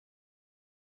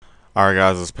Alright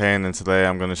guys, it's Payne, and today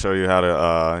I'm going to show you how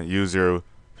to use your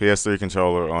PS3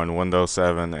 controller on Windows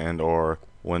 7 and or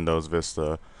Windows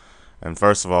Vista. And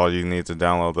first of all, you need to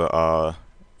download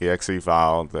the exe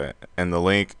file and the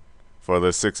link for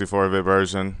the 64-bit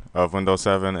version of Windows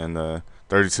 7 and the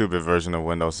 32-bit version of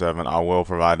Windows 7. I will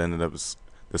provide in the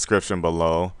description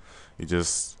below. You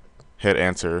just hit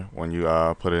enter when you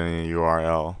put it in your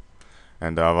URL.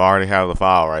 And I've already have the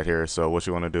file right here, so what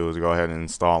you want to do is go ahead and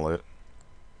install it.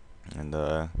 And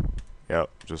yep,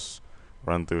 just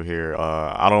run through here.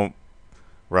 I don't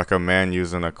recommend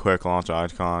using a quick launch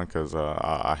icon because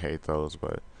I hate those,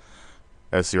 but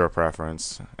that's your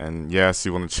preference. And yes,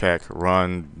 you want to check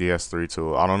run DS3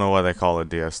 tool. I don't know why they call it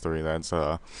DS3. That's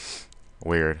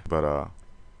weird, but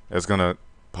it's gonna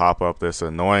pop up this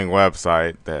annoying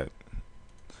website that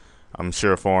I'm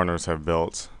sure foreigners have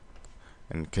built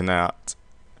and cannot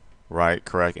write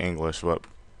correct English, but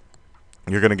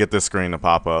you're gonna get this screen to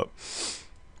pop up,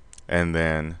 and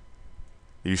then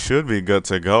you should be good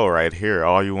to go right here.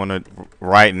 All you want to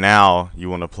right now, you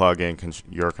want to plug in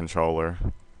your controller,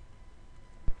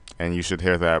 and you should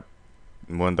hear that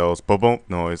Windows boom boom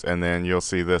noise, and then you'll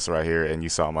see this right here, and you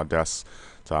saw my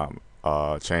desktop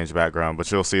change background, but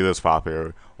you'll see this pop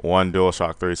here: one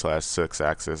DualShock 3/6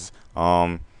 axis.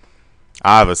 I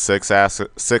have a six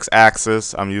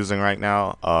axis I'm using right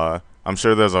now. I'm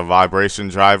sure there's a vibration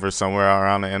driver somewhere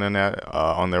around the internet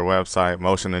on their website,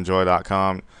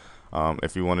 motionenjoy.com,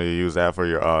 if you wanted to use that for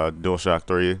your DualShock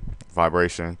 3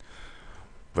 vibration.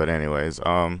 But anyways,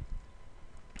 the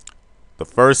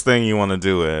first thing you want to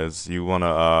do is you want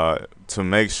to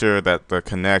make sure that the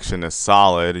connection is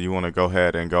solid. You want to go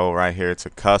ahead and go right here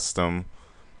to custom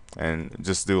and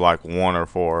just do like 1 or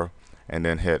 4 and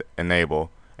then hit enable.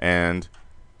 And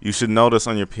you should notice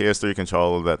on your PS3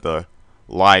 controller that the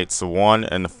lights 1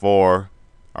 and 4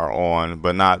 are on,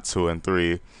 but not 2 and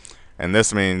 3, and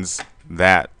this means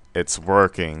that it's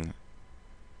working,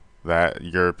 that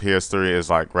your PS3 is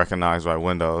like recognized by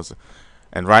Windows.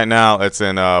 And right now it's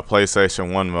in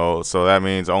PlayStation 1 mode, so that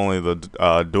means only the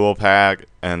dual pad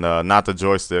and not the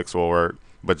joysticks will work,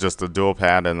 but just the dual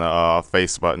pad and the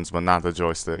face buttons, but not the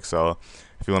joystick. So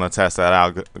if you want to test that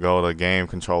out, go to the game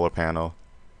controller panel,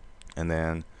 and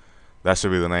then that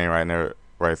should be the name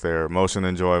right there, Motion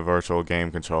Enjoy Virtual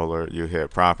Game Controller. You hit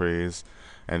properties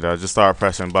and just start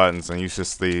pressing buttons, and you should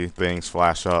see things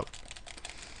flash up.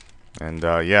 And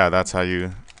yeah, that's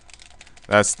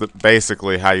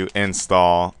basically how you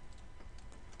install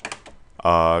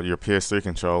your PS3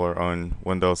 controller on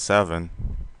Windows 7.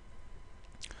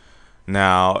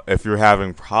 Now, if you're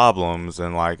having problems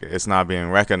and like it's not being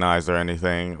recognized or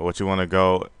anything, what you want to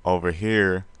go over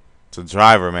here to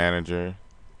Driver Manager,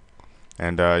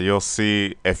 and you'll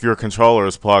see if your controller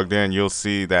is plugged in, you'll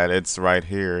see that it's right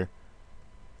here.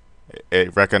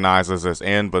 It recognizes it's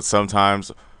in, but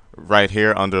sometimes right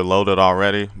here under loaded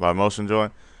already by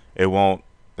MotionJoy, it won't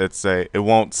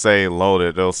say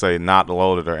loaded. It'll say not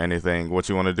loaded or anything. What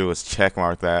you want to do is check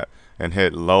mark that and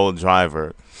hit load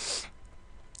driver.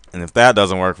 And if that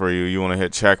doesn't work for you, you want to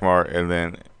hit check mark and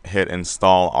then hit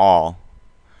install all.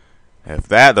 If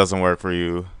that doesn't work for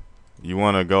you, you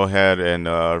want to go ahead and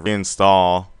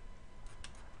reinstall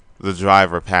the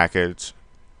driver package,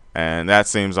 and that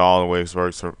seems always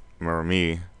works for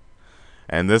me.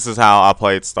 And this is how I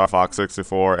played Star Fox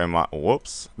 64 and my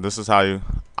This is how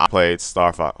I played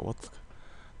Star Fox.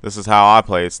 This is how I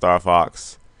played Star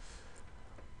Fox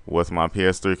with my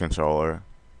PS3 controller.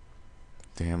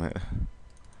 Damn it.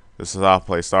 This is how I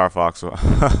play Star Fox.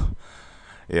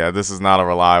 Yeah, this is not a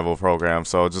reliable program,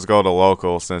 so just go to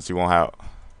local since you won't have.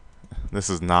 This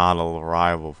is not a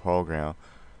reliable program.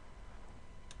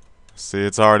 See,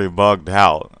 it's already bugged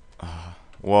out.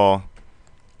 Well,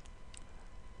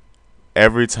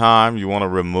 every time you want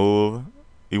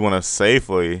to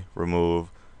safely remove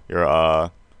your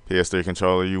PS3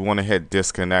 controller, you want to hit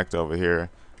disconnect over here,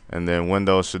 and then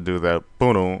Windows should do that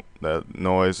boom, that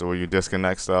noise where you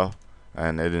disconnect stuff,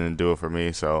 and it didn't do it for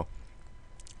me. So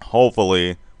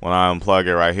hopefully when I unplug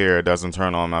it right here, it doesn't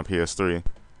turn on my PS3.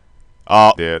 Oh,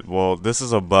 it did. Well, this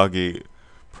is a buggy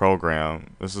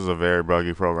program. This is a very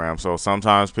buggy program. So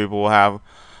sometimes people will have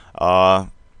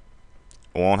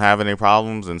won't have any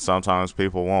problems, and sometimes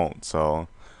people won't. So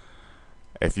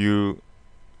if you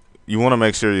want to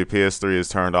make sure your PS3 is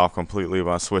turned off completely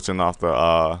by switching off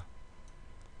the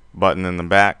button in the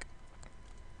back,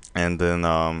 and then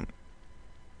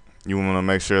you want to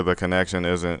make sure the connection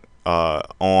isn't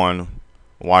on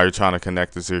while you're trying to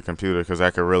connect it to your computer, because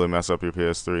that could really mess up your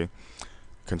PS3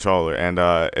 controller. And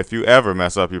if you ever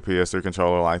mess up your PS3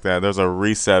 controller like that, there's a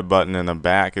reset button in the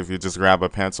back. If you just grab a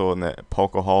pencil and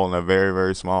poke a hole in a very,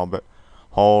 very small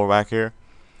hole back here,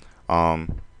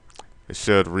 it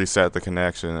should reset the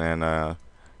connection, and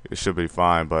it should be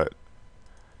fine. But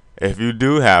if you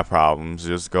do have problems,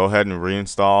 just go ahead and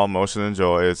reinstall Motion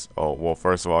Enjoy. Well,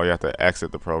 first of all, you have to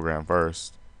exit the program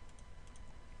first,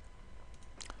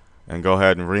 and go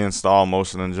ahead and reinstall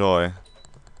Motion Enjoy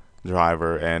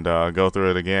driver, and go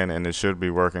through it again, and it should be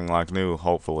working like new,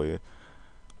 hopefully.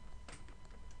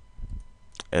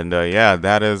 And yeah,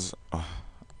 that is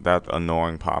that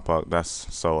annoying pop-up. That's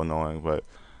so annoying. But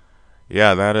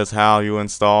yeah, that is how you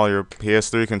install your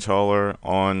PS3 controller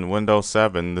on Windows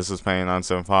 7. This is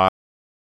Pain975.